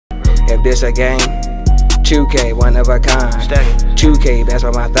If this a game, 2K, one of a kind. 2K, that's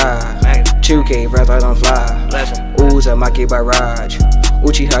by my thigh. 2K, breath I don't fly. Ooh's a Maki barrage.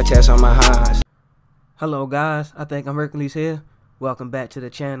 Uchiha test on my highs. Hello guys, I think I'm Hercules here. Welcome back to the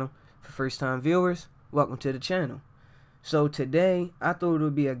channel. For first time viewers, welcome to the channel. So today, I thought it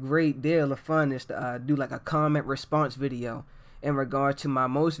would be a great deal of fun to do like a comment response video in regard to my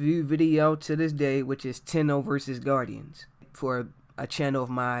most viewed video to this day, which is Tenno Vs Guardians. For a channel of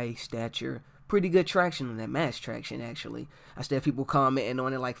my stature, pretty good traction on that, mass traction actually. I still have people commenting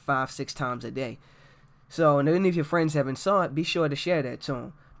on it like 5-6 times a day. So, and even if your friends haven't saw it, be sure to share that to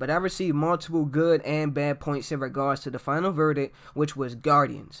them. But I received multiple good and bad points in regards to the final verdict, which was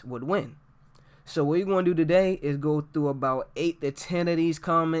Guardians would win. So what we're going to do today is go through about 8 to 10 of these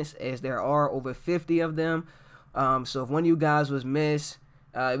comments, as there are over 50 of them. So if one of you guys was missed,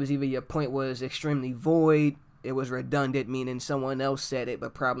 it was either your point was extremely void, it was redundant, meaning someone else said it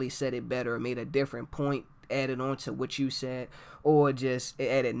but probably said it better or made a different point added on to what you said, or just it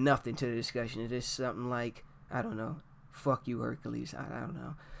added nothing to the discussion. It's just something like, I don't know, fuck you Hercules, I don't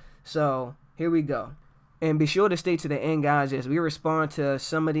know. So here we go. And be sure to stay to the end, guys, as we respond to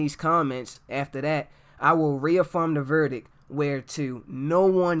some of these comments. After that, I will reaffirm the verdict where to no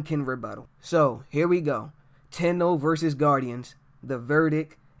one can rebuttal. So here we go. Tenno Vs Guardians, the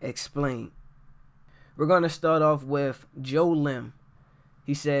verdict explained. We're going to start off with Joe Lim.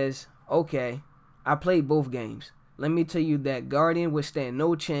 He says, okay, I played both games. Let me tell you that Guardian would stand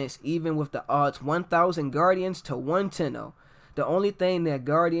no chance even with the odds 1,000 Guardians to 1 Tenno. The only thing that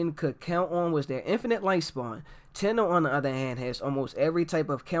Guardian could count on was their infinite lifespan. Tenno, on the other hand, has almost every type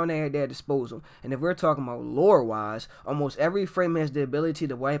of counter at their disposal. And if we're talking about lore-wise, almost every frame has the ability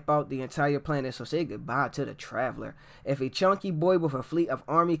to wipe out the entire planet, so say goodbye to the Traveler. If a chunky boy with a fleet of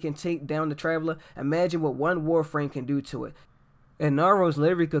army can take down the Traveler, imagine what one Warframe can do to it. And Naruto's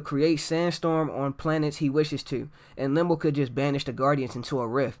literally could create sandstorm on planets he wishes to, and Limbo could just banish the Guardians into a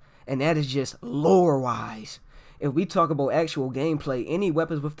rift. And that is just lore-wise. If we talk about actual gameplay, any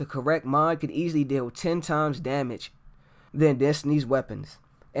weapons with the correct mod could easily deal 10 times damage than Destiny's weapons.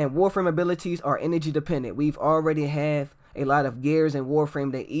 And Warframe abilities are energy dependent. We've already have a lot of gears in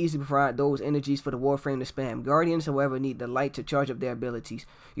Warframe that easily provide those energies for the Warframe to spam. Guardians, however, need the light to charge up their abilities.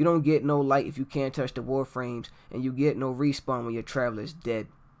 You don't get no light if you can't touch the Warframes, and you get no respawn when your Traveler is dead.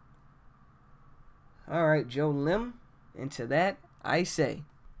 Alright, Joe Lim, and to that, I say,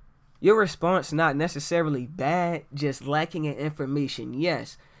 your response not necessarily bad, just lacking in information.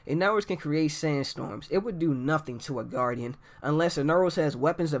 Yes, a Naruto can create sandstorms. It would do nothing to a Guardian. Unless a Naruto has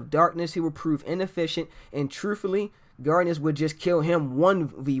weapons of darkness, he would prove inefficient, and truthfully, Guardians would just kill him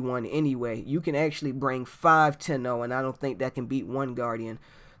 1v1 anyway. You can actually bring 5 Tenno, and I don't think that can beat 1 Guardian.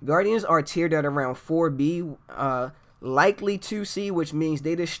 Guardians are tiered at around 4B, likely 2C, which means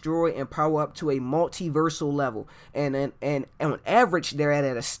they destroy and power up to a multiversal level, and on average they're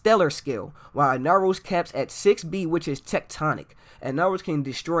at a stellar skill, while Naruto's caps at 6B, which is tectonic. And Naruto can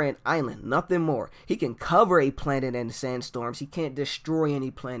destroy an island, nothing more. He can cover a planet in sandstorms, he can't destroy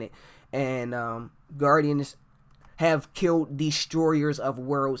any planet. And Guardians have killed destroyers of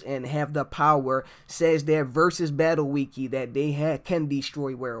worlds and have the power, says their versus battle wiki, that they can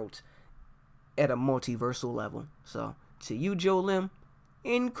destroy worlds at a multiversal level. So, to you, Joe Lim,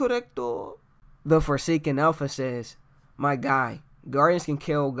 incorrecto. The Forsaken Alpha says, my guy, Guardians can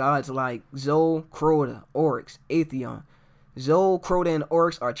kill gods like Zol, Crota, Oryx, Atheon. Zol, Crota, and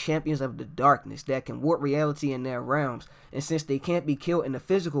Oryx are champions of the darkness that can warp reality in their realms, and since they can't be killed in the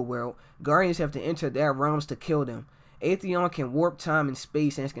physical world, Guardians have to enter their realms to kill them. Atheon can warp time and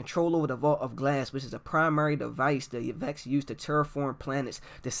space and has control over the Vault of Glass, which is a primary device the Vex used to terraform planets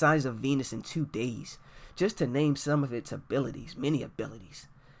the size of Venus in 2 days. Just to name some of its abilities, many abilities.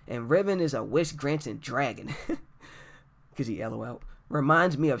 And Riven is a wish-granting dragon. Because he LOL.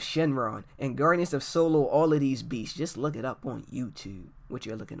 Reminds me of Shenron and Guardians of Solo, all of these beasts. Just look it up on YouTube, what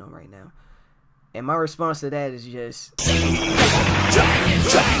you're looking on right now. And my response to that is just Dragon,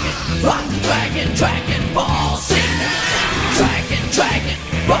 dragon, rock dragon, dragon ball, dragon, dragon,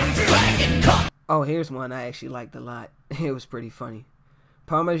 rock dragon, come. Oh, here's one I actually liked a lot. It was pretty funny.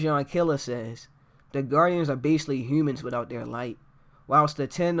 Parmesan Killer says, the Guardians are basically humans without their light, whilst the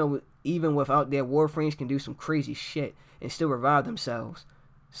Tenno, even without their Warframes, can do some crazy shit and still revive themselves.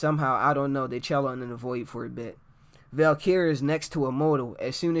 Somehow, I don't know, they challenge in the void for a bit. Valkyria is next to Immortal.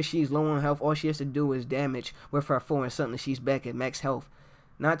 As soon as she's low on health, all she has to do is damage with her 4 and suddenly she's back at max health.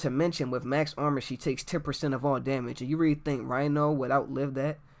 Not to mention, with max armor, she takes 10% of all damage. And you really think Rhino would outlive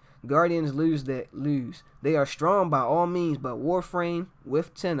that? Guardians lose. They are strong by all means, but Warframe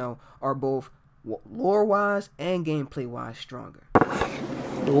with Tenno are both lore-wise and gameplay-wise stronger.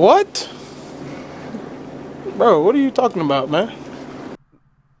 What? Bro, what are you talking about, man?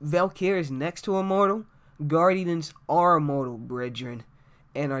 Valkyrie is next to immortal. Guardians are immortal, brethren,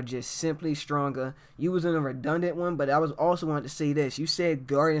 and are just simply stronger. You was in a redundant one, but I was also wanted to say this. You said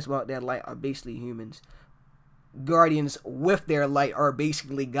Guardians without that light are basically humans. Guardians with their light are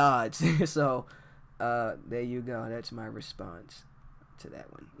basically gods. So, there you go. That's my response to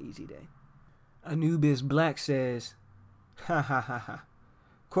that one. Easy day. Anubis Black says, ha ha ha ha.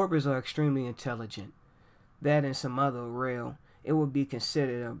 Corpors are extremely intelligent. That and some other real, it would be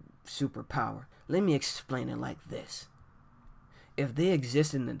considered a superpower. Let me explain it like this. If they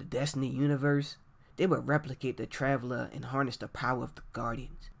existed in the Destiny universe, they would replicate the Traveler and harness the power of the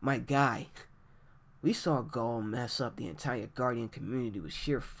Guardians. My guy, we saw Gaul mess up the entire Guardian community with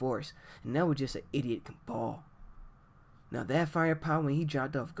sheer force, and that was just an idiot cabal. Now that firepower when he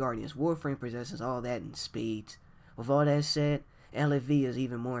dropped off Guardians, Warframe possesses all that in spades. With all that said, LAV is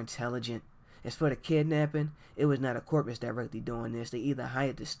even more intelligent. As for the kidnapping, it was not a corpus directly doing this. They either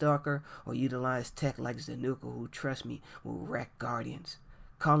hired the stalker or utilized tech like Zanuka, who, trust me, will wreck Guardians.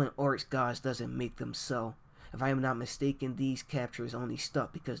 Calling Oryx gods doesn't make them so. If I am not mistaken, these captures only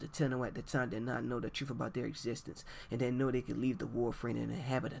stuck because the Tenno at the time did not know the truth about their existence and didn't know they could leave the Warframe and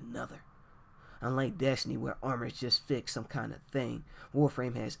inhabit another. Unlike Destiny, where armor is just fixed some kind of thing,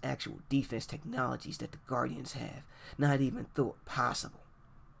 Warframe has actual defense technologies that the Guardians have, not even thought possible.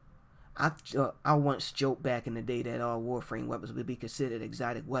 I once joked back in the day that all Warframe weapons would be considered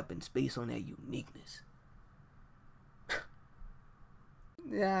exotic weapons based on their uniqueness.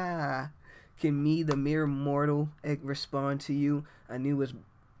 Can me, the mere mortal, respond to you? I knew it was...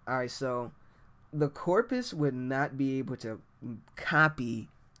 Alright, so the corpus would not be able to copy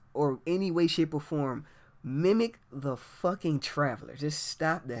or any way, shape, or form mimic the fucking Traveler. Just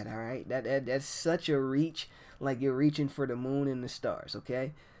stop that, alright? That's such a reach, like you're reaching for the moon and the stars,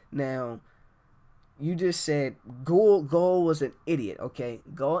 okay? Now, you just said Gaul was an idiot, okay?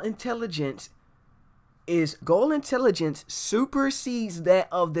 Gaul intelligence supersedes that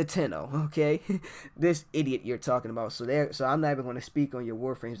of the Tenno, okay? This idiot you're talking about. So I'm not even going to speak on your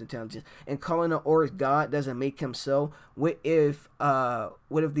Warframe's intelligence. And calling an Oryx god doesn't make him so. What if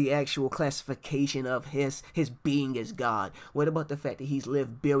the actual classification of his being is God? What about the fact that he's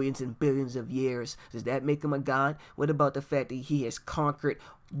lived billions and billions of years? Does that make him a god? What about the fact that he has conquered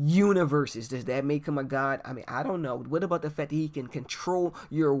universes? Does that make him a god? I mean, I don't know. What about the fact that he can control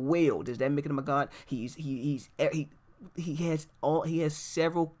your will? Does that make him a god? He has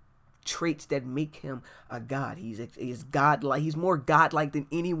several traits that make him a god. He's godlike. He's more godlike than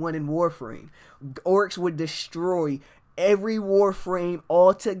anyone in Warframe. Oryx would destroy every Warframe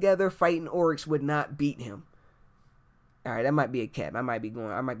altogether. Fighting Oryx would not beat him. All right, that might be a cap. I might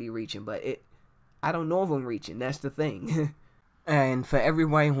be reaching, but I don't know if I'm reaching. That's the thing. And for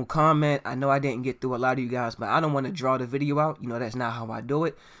everyone who comment, I know I didn't get through a lot of you guys, but I don't want to draw the video out. You know, that's not how I do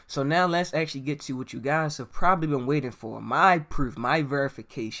it. So now let's actually get to what you guys have probably been waiting for. My proof, my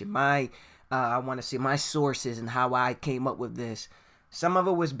verification, I want to see my sources and how I came up with this. Some of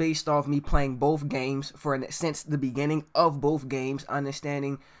it was based off me playing both games since the beginning of both games,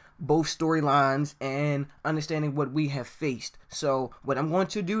 understanding both storylines and understanding what we have faced. So what I'm going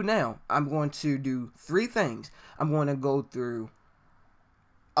to do now, I'm going to do three things. I'm going to go through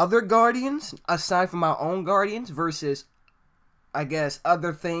other Guardians aside from our own Guardians versus, I guess,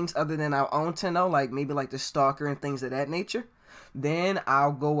 other things other than our own Tenno, like maybe like the Stalker and things of that nature. Then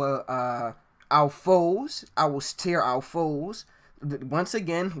I'll go our foes. I will steer our foes. Once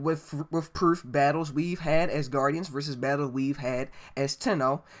again, with proof, battles we've had as Guardians versus battles we've had as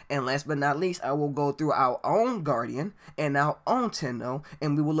Tenno. And last but not least, I will go through our own Guardian and our own Tenno,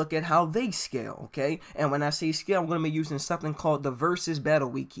 and we will look at how they scale, okay? And when I say scale, I'm going to be using something called the Versus Battle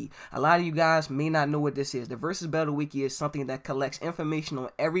Wiki. A lot of you guys may not know what this is. The Versus Battle Wiki is something that collects information on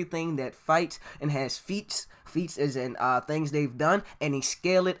everything that fights and has feats. Feats is in things they've done, and they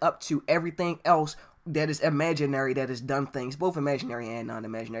scale it up to everything else that is imaginary, that has done things, both imaginary and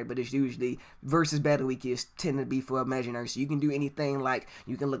non-imaginary, but it's usually Versus Battle Wiki is tend to be for imaginary. So you can do anything like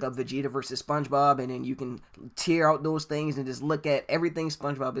you can look up Vegeta versus SpongeBob, and then you can tear out those things and just look at everything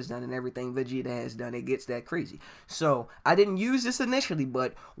SpongeBob has done and everything Vegeta has done. It gets that crazy. So I didn't use this initially,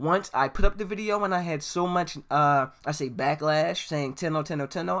 but once I put up the video and I had so much, I say backlash saying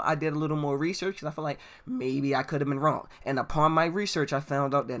Tenno, I did a little more research and I feel like maybe I could have been wrong. And upon my research, I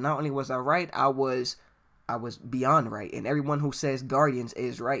found out that not only was I right, I was beyond right, and everyone who says Guardians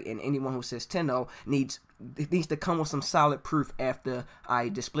is right, and anyone who says Tenno needs to come with some solid proof after I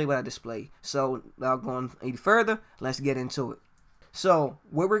display what I display. So without going any further, let's get into it. So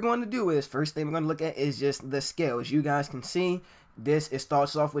what we're going to do is, first thing we're going to look at is just the scale. As you guys can see, It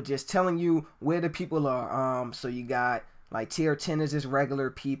starts off with just telling you where the people are. So you got like tier 10 is just regular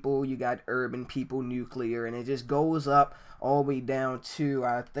people, you got urban people, nuclear, and it just goes up all the way down to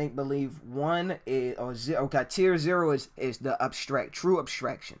believe 1 is or 0. Okay, tier 0 is the true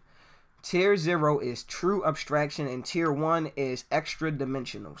abstraction. Tier 0 is true abstraction, and tier 1 is extra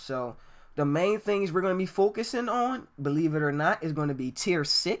dimensional. So the main things we're going to be focusing on, believe it or not, is going to be tier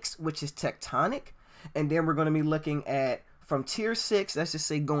 6, which is tectonic, and then we're going to be looking at from tier 6, let's just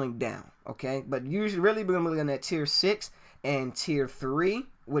say going down, okay? But usually, really, we're going to be looking at tier 6 and tier 3,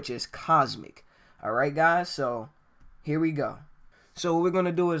 which is cosmic. All right, guys, so here we go. So what we're going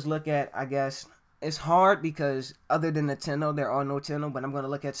to do is look at, I guess, it's hard because other than the Tenno, there are no Tenno, but I'm going to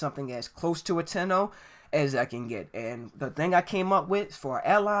look at something as close to a Tenno as I can get. And the thing I came up with for our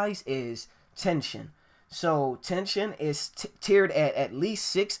allies is tension. So tension is tiered at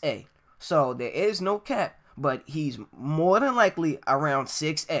least 6A. So there is no cap, but he's more than likely around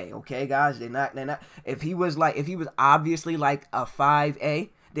 6A. Okay, guys, they're not. If he was obviously like a 5A,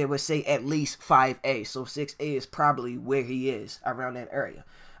 they would say at least 5A. So 6A is probably where he is, around that area.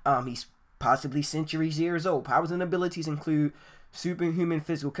 He's possibly centuries years old. Powers and abilities include superhuman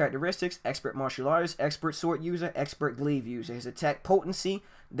physical characteristics, expert martial artist, expert sword user, expert glaive user. His attack potency,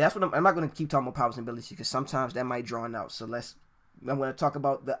 that's what I'm not going to keep talking about powers and abilities because sometimes that might draw out. So I'm going to talk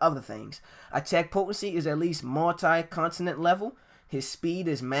about the other things. Attack potency is at least multi-continent level. His speed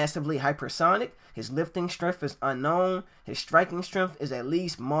is massively hypersonic. His lifting strength is unknown. His striking strength is at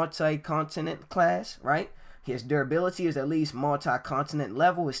least multi-continent class, right? His durability is at least multi-continent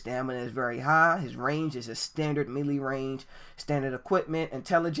level. His stamina is very high. His range is a standard melee range. Standard equipment,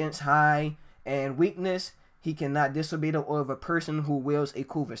 intelligence high, and weakness, he cannot disobey the order of a person who wields a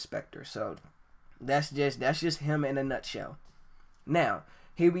Kuva Spectre. So that's just him in a nutshell. Now,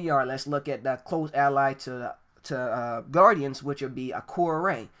 here we are. Let's look at the close ally to Guardians, which would be a core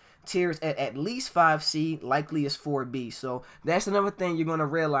array. Tiers at least 5C, likely is 4B. So that's another thing you're going to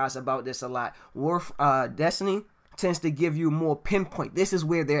realize about this a lot. Destiny tends to give you more pinpoint. This is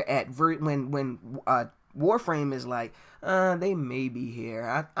where they're at. When Warframe is like, they may be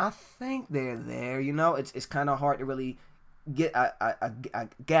here. I think they're there. You know, it's kind of hard to really get a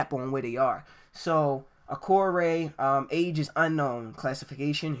gap on where they are. So a core array, age is unknown.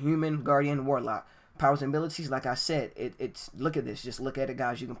 Classification, human, guardian, warlock. Powers and abilities, like I said, it's look at this. Just look at it,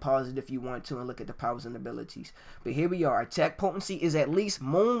 guys. You can pause it if you want to and look at the powers and abilities. But here we are. Attack potency is at least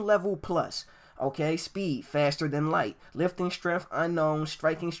moon level plus. Okay, speed faster than light. Lifting strength unknown.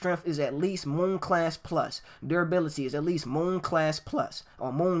 Striking strength is at least moon class plus. Durability is at least moon class plus,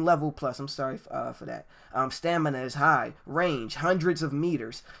 or moon level plus. I'm sorry for that. Stamina is high. Range hundreds of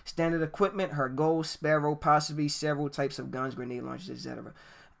meters. Standard equipment: her gold, sparrow, possibly several types of guns, grenade launchers, etc.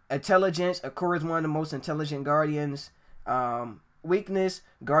 Intelligence, Akura is one of the most intelligent guardians. Weakness,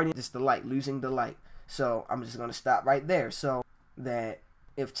 guardian is the light, losing the light. So I'm just going to stop right there. So that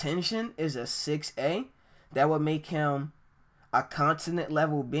if tension is a 6A, that would make him a continent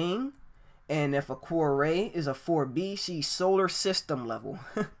level being. And if a core array is a 4B, she's solar system level.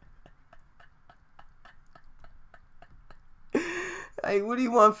 Hey, what do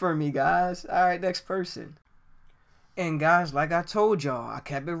you want from me, guys? All right, next person. And guys, like I told y'all, I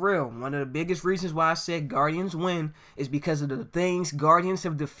kept it real. One of the biggest reasons why I said Guardians win is because of the things Guardians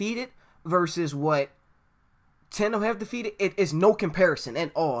have defeated versus what Tenno have defeated. It is no comparison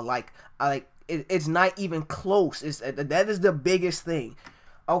at all. It's not even close. That is the biggest thing.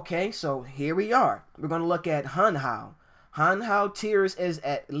 Okay, so here we are. We're going to look at Hanhao. Hanhao tiers is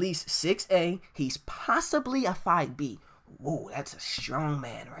at least 6A. He's possibly a 5B. Whoa, that's a strong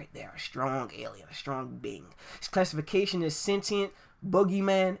man right there. A strong alien, a strong being. His classification is sentient,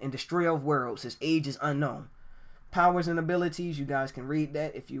 boogeyman, and destroyer of worlds. His age is unknown. Powers and abilities, you guys can read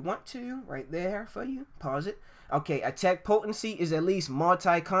that if you want to. Right there for you. Pause it. Okay, attack potency is at least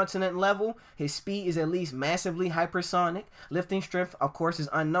multi-continent level. His speed is at least massively hypersonic. Lifting strength, of course, is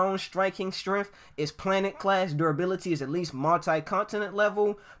unknown. Striking strength is planet class. Durability is at least multi-continent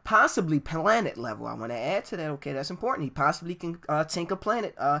level, possibly planet level. I want to add to that. Okay, that's important. He possibly can tank a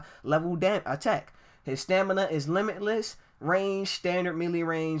planet level attack. His stamina is limitless. Range, standard melee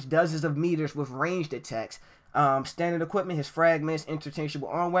range, dozens of meters with ranged attacks. Standard equipment, his fragments, interchangeable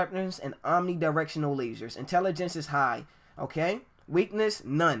arm weapons, and omnidirectional lasers. Intelligence is high. Okay. Weakness,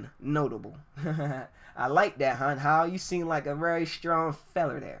 none. Notable. I like that, hon. How you seem like a very strong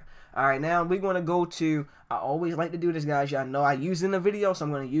feller there. Alright, now we're going to go to, I always like to do this, guys. Y'all know I used it in the video, so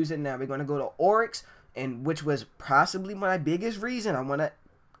I'm going to use it now. We're going to go to Oryx, and which was possibly my biggest reason. I want to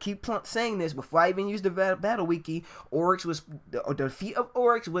keep saying this before I even used the battle wiki. Oryx was, the defeat of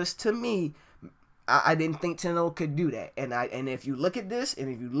Oryx was, to me, I didn't think Tenno could do that. And if you look at this, and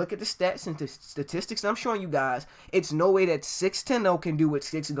if you look at the stats and the statistics I'm showing you guys, it's no way that 6 Tenno can do what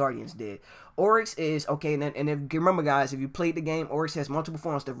 6 Guardians did. Oryx is, okay, and if remember guys, if you played the game, Oryx has multiple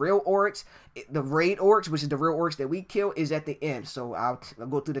forms. The real Oryx, the raid Oryx, which is the real Oryx that we kill, is at the end. So I'll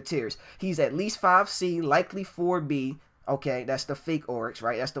go through the tiers. He's at least 5C, likely 4B. Okay, that's the fake Oryx,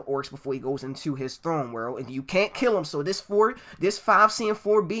 right? That's the Oryx before he goes into his throne world, and you can't kill him. So this 5C and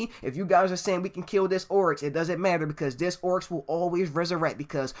 4B, if you guys are saying we can kill this Oryx, it doesn't matter, because this Oryx will always resurrect,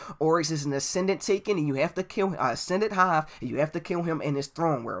 because Oryx is an ascendant taken, and you have to kill ascendant hive, and you have to kill him in his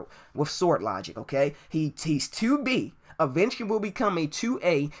throne world with sword logic. Okay, he's 2B. Eventually will become a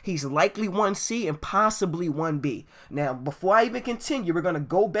 2A. He's likely 1C and possibly 1B. Now, before I even continue, we're going to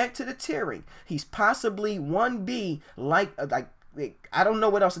go back to the tiering. He's possibly 1B, like I don't know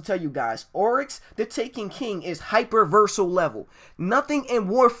what else to tell you guys. Oryx, the Taken King, is hyperversal level. Nothing in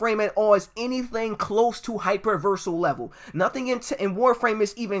Warframe at all is anything close to hyperversal level. Nothing in Warframe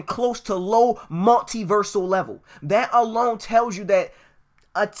is even close to low multiversal level. That alone tells you that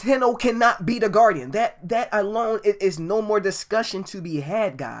a Tenno cannot be the Guardian. That alone is no more discussion to be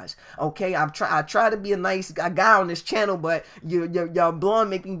had, guys. Okay, I try to be a nice guy on this channel, but y'all blowing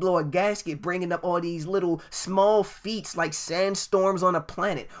make me blow a gasket, bringing up all these little small feats like sandstorms on a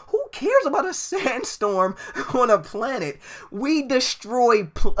planet. Who cares about a sandstorm on a planet? We destroy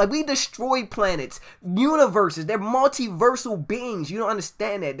planets, universes. They're multiversal beings. You don't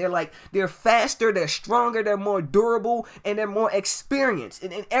understand that. They're faster, they're stronger, they're more durable, and they're more experienced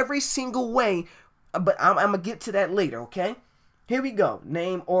in every single way. But I'm gonna get to that later. Okay. Here we go.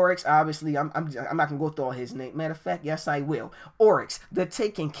 Name Oryx. Obviously, I'm not gonna go through all his name. Matter of fact, yes, I will. Oryx, the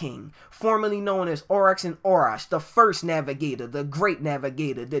Taken King, formerly known as Oryx and Orash, the first navigator, the great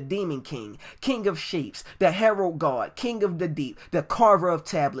navigator, the Demon King, King of Shapes, the Herald God, King of the Deep, the Carver of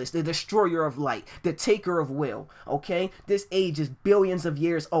Tablets, the Destroyer of Light, the Taker of Will. Okay, this age is billions of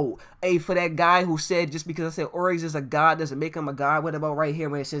years old. Hey, for that guy who said just because I said Oryx is a god doesn't make him a god, what about right here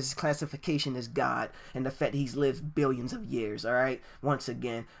where it says his classification is god and the fact he's lived billions of years? All right. Once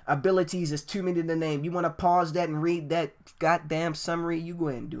again, abilities is too many to name. You want to pause that and read that goddamn summary? You go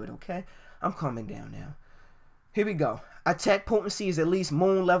ahead and do it, okay? I'm calming down now. Here we go. Attack potency is at least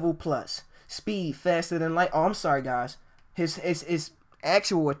moon level plus. Speed faster than light. Oh, I'm sorry, guys. His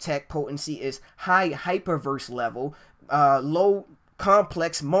actual attack potency is high hyperverse level. Low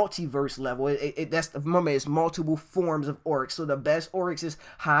complex multiverse level. Remember, it's multiple forms of Oryx. So the best Oryx is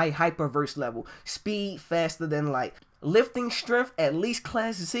high hyperverse level. Speed faster than light. Lifting strength at least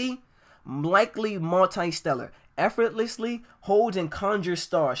class C, likely multi-stellar. Effortlessly holds and conjures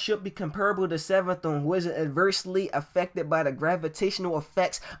stars. Should be comparable to 7th on who isn't adversely affected by the gravitational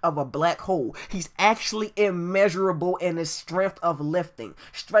effects of a black hole. He's actually immeasurable in his strength of lifting.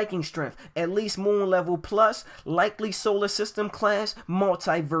 Striking strength, at least moon level plus, likely solar system class,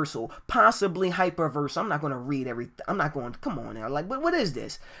 multiversal, possibly hyperversal. I'm not going to read everything. I'm not going, come on now. Like, what is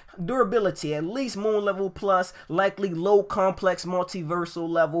this? Durability, at least moon level plus, likely low complex multiversal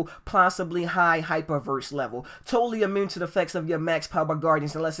level, possibly high hyperverse level. Totally immune to the effects of your max power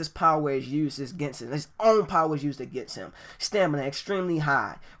Guardians unless his power is used against him. His own power is used against him. Stamina extremely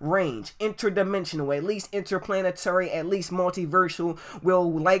high. Range interdimensional, at least interplanetary, at least multiversal.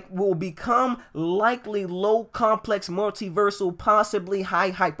 Will become likely low complex multiversal, possibly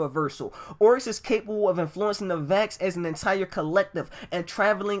high hyperversal. Oryx is capable of influencing the Vax as an entire collective and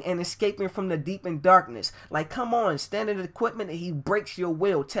traveling and escaping from the deep and darkness. Like, come on, standard equipment, he breaks your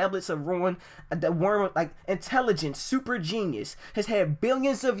will. Tablets of ruin, the worm, like intelligence, super genius, has had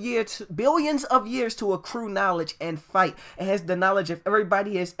billions of years to accrue knowledge and fight, and has the knowledge of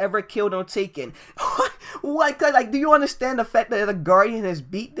everybody has ever killed or taken. What? Like, do you understand the fact that a Guardian has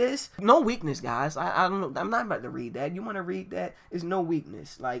beat this? No weakness, guys. I don't know. I'm not about to read that. You want to read that? It's no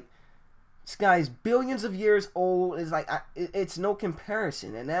weakness. Like, this guy's billions of years old. Is like, it's no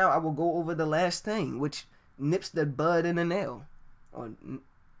comparison. And now I will go over the last thing, which nips the bud in the nail. Or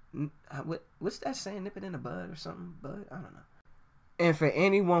what's that saying? Nip it in the bud or something? Bud? I don't know. And for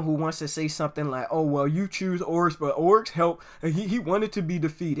anyone who wants to say something like, oh, well, you choose Oryx, but Oryx helped, and he wanted to be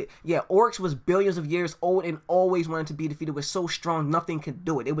defeated. Yeah, Oryx was billions of years old and always wanted to be defeated. It was so strong, nothing could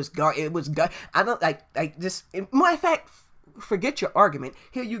do it. It was God. I don't, like this. Matter of fact, forget your argument.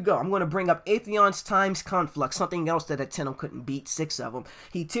 Here you go. I'm going to bring up Atheon's Times Conflux, something else that a Tenno couldn't beat, 6 of them.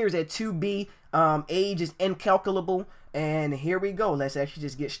 He tiers at 2B. Age is incalculable. And here we go. Let's actually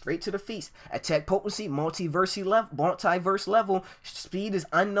just get straight to the feast. Attack potency, multiverse level. Speed is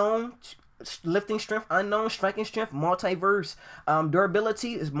unknown. Lifting strength unknown. Striking strength multiverse.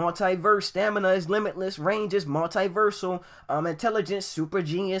 Durability is multiverse. Stamina is limitless. Range is multiversal. Intelligence super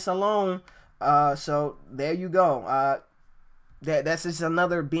genius alone. So there you go. That's just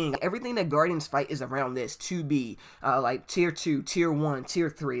another being. Everything that Guardians fight is around this 2B, like tier 2, tier 1, tier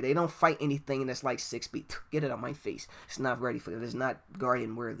 3. They don't fight anything that's like 6B. Get it on my face. It's not ready for it. It's not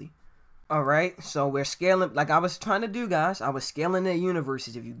Guardian worthy. Alright, so we're scaling, like I was trying to do, guys. I was scaling the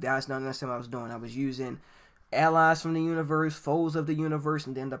universes. If you guys don't understand what I was doing, I was using allies from the universe, foes of the universe,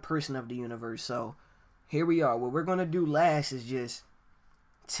 and then the person of the universe. So here we are. What we're going to do last is just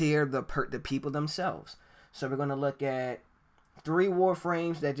tier the people themselves. So we're going to look at 3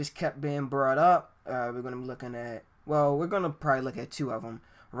 Warframes that just kept being brought up. We're going to be looking at, well, we're going to probably look at 2 of them.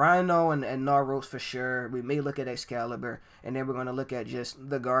 Rhino and Naros for sure. We may look at Excalibur. And then we're going to look at just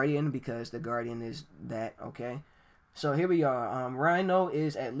the Guardian, because the Guardian is that, okay? So here we are. Rhino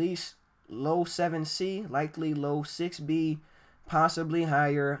is at least low 7C, likely low 6B, possibly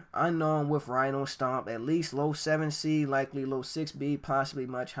higher. Unknown with Rhino Stomp, at least low 7C, likely low 6B, possibly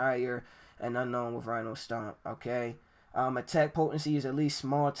much higher. And unknown with Rhino Stomp, okay? Attack potency is at least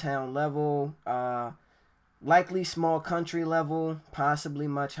small town level. Likely small country level, possibly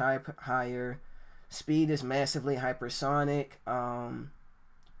much higher. Speed is massively hypersonic.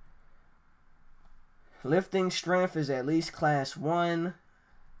 Lifting strength is at least class 1.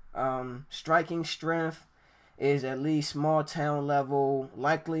 Striking strength is at least small town level,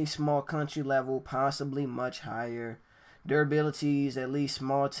 likely small country level, possibly much higher. Durability is at least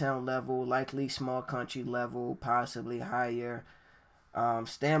small town level, likely small country level, possibly higher.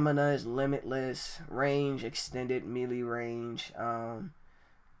 Stamina is limitless. Range, extended melee range.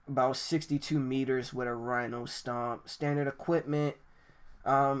 About 62 meters with a Rhino Stomp. Standard equipment.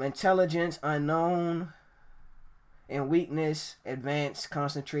 Intelligence, unknown. And weakness, advanced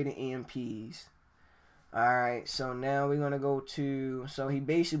concentrated EMPs. Alright, so now we're going to go to... So he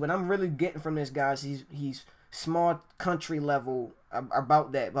basically... What I'm really getting from this, guys, he's small country level.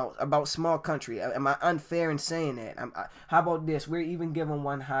 About that, about small country. Am I unfair in saying that? How about this? We're even giving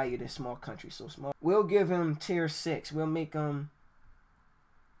one higher than small country. So small. We'll give him tier 6. We'll make him.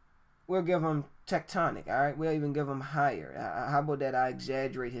 We'll give him tectonic. All right. We'll even give him higher. How about that? I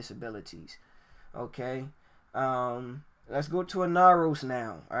exaggerate his abilities. Okay. Let's go to a Naros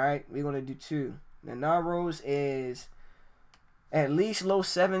now. All right. We're gonna do 2. The Naros is at least low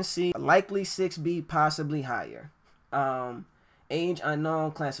 7C, likely 6B, possibly higher. Age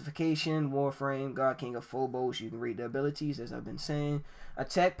unknown, classification, Warframe, God King of Phobos. You can read the abilities, as I've been saying.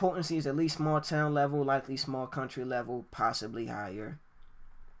 Attack potency is at least small town level, likely small country level, possibly higher.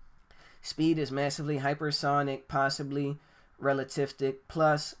 Speed is massively hypersonic, possibly relativistic,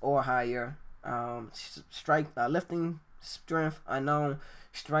 plus or higher. Lifting strength unknown,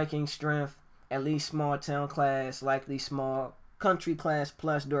 striking strength at least small town class, likely small country class,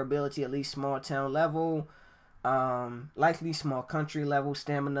 plus durability at least small town level. Likely small country level.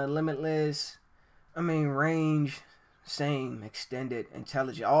 Stamina limitless. I mean, range same, extended,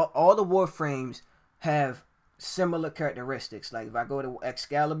 intelligent. All the Warframes have similar characteristics. Like if I go to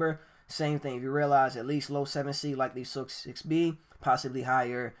Excalibur, same thing. If you realize at least low 7C, likely 6B, possibly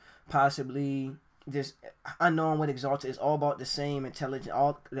higher, possibly just unknown with Exalted. It's all about the same, intelligent.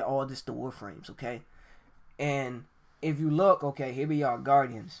 They're all just the Warframes, okay? And if you look, okay, here we are,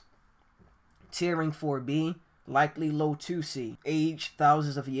 Guardians. Tiering 4B. Likely low 2C. Age,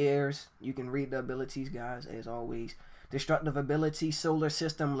 thousands of years. You can read the abilities, guys, as always. Destructive ability, solar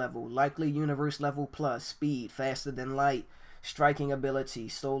system level. Likely universe level plus. Speed, faster than light. Striking ability,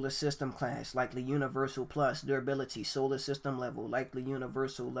 solar system class. Likely universal plus. Durability, solar system level. Likely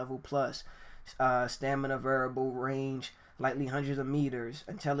universal level plus. Stamina variable, range. Likely hundreds of meters.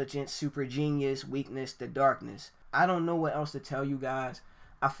 Intelligence, super genius. Weakness, the darkness. I don't know what else to tell you guys.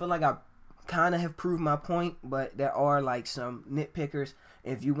 I feel like I kind of have proved my point, but there are like some nitpickers.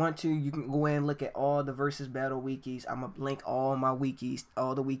 If you want to, you can go in and look at all the versus battle wikis. I'm gonna link all my wikis,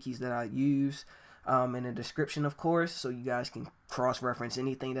 all the wikis that I use in the description, of course, so you guys can cross-reference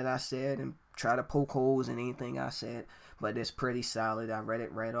anything that I said and try to poke holes in anything I said. But it's pretty solid. I read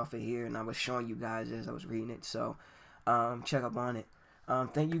it right off of here, and I was showing you guys as I was reading it, so check up on it.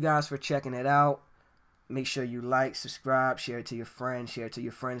 Thank you guys for checking it out. Make sure you like, subscribe, share it to your friends, share it to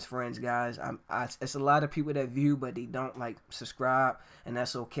your friends' friends, guys. It's a lot of people that view, but they don't like subscribe, and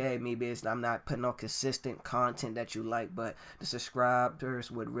that's okay. Maybe it's I'm not putting on consistent content that you like, but the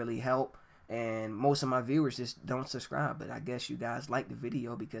subscribers would really help. And most of my viewers just don't subscribe, but I guess you guys like the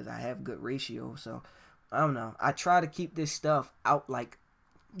video because I have good ratio. So I don't know. I try to keep this stuff out like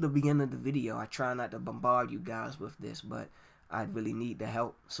the beginning of the video. I try not to bombard you guys with this, but I really need the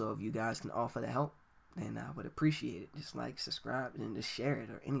help. So if you guys can offer the help, then I would appreciate it. Just like, subscribe, and just share it,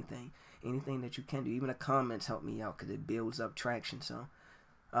 or anything that you can do. Even the comments help me out because it builds up traction. So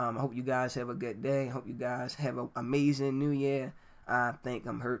I hope you guys have a good day. I hope you guys have an amazing new year. I think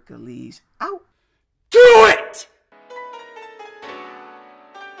I'm Hercules. Out. Do it!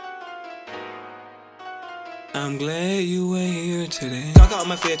 I'm glad you were here today. Talk out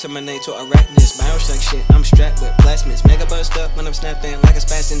my fear to my name to arachnids. Bioshock shit, I'm strapped with plasmids. Mega bust up when I'm snapping like a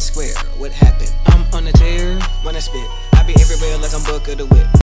spastin' square. What happened? I'm on the tear when I spit. I be everywhere like I'm Book of the Whip.